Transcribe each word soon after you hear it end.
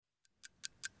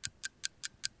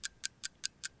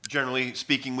Generally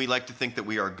speaking, we like to think that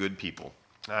we are good people.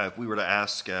 If we were to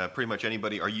ask pretty much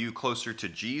anybody, are you closer to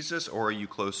Jesus or are you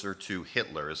closer to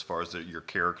Hitler as far as your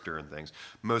character and things?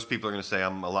 Most people are going to say,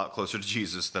 I'm a lot closer to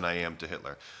Jesus than I am to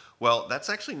Hitler. Well, that's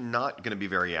actually not going to be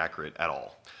very accurate at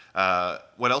all.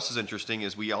 What else is interesting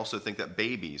is we also think that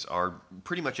babies are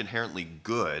pretty much inherently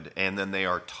good, and then they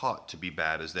are taught to be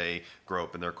bad as they grow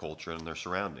up in their culture and their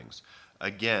surroundings.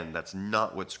 Again, that's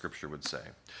not what Scripture would say.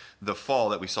 The fall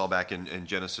that we saw back in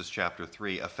Genesis chapter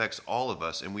 3 affects all of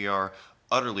us, and we are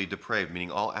utterly depraved, meaning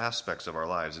all aspects of our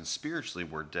lives, and spiritually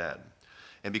we're dead.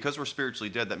 And because we're spiritually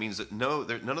dead, that means that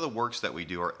none of the works that we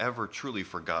do are ever truly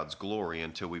for God's glory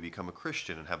until we become a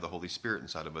Christian and have the Holy Spirit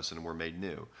inside of us and we're made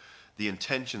new. The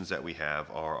intentions that we have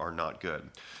are not good.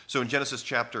 So in Genesis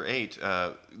chapter 8,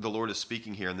 the Lord is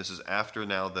speaking here, and this is after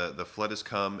now the flood has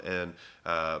come and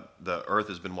the earth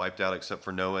has been wiped out except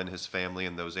for Noah and his family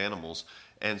and those animals.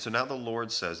 And so now the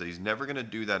Lord says that he's never going to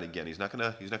do that again. He's not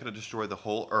going to destroy the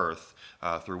whole earth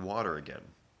through water again.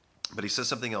 But he says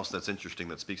something else that's interesting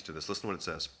that speaks to this. Listen to what it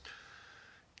says.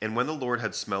 And when the Lord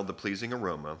had smelled the pleasing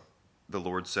aroma, the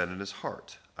Lord said in his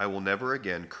heart, I will never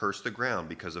again curse the ground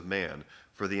because of man,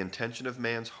 for the intention of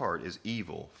man's heart is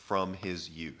evil from his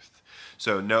youth.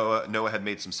 So Noah had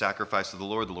made some sacrifice to the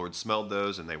Lord. The Lord smelled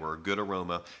those, and they were a good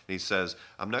aroma. And he says,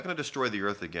 I'm not going to destroy the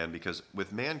earth again, because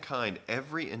with mankind,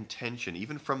 every intention,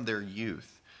 even from their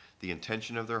youth, the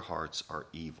intention of their hearts are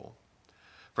evil.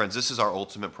 Friends, this is our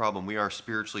ultimate problem. We are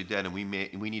spiritually dead, and we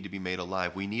need to be made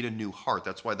alive. We need a new heart.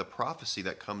 That's why the prophecy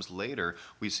that comes later,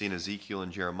 we see in Ezekiel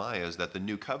and Jeremiah, is that the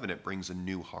new covenant brings a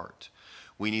new heart.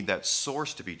 We need that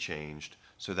source to be changed,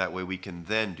 so that way we can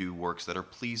then do works that are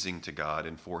pleasing to God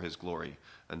and for his glory.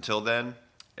 Until then,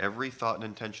 every thought and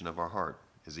intention of our heart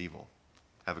is evil.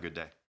 Have a good day.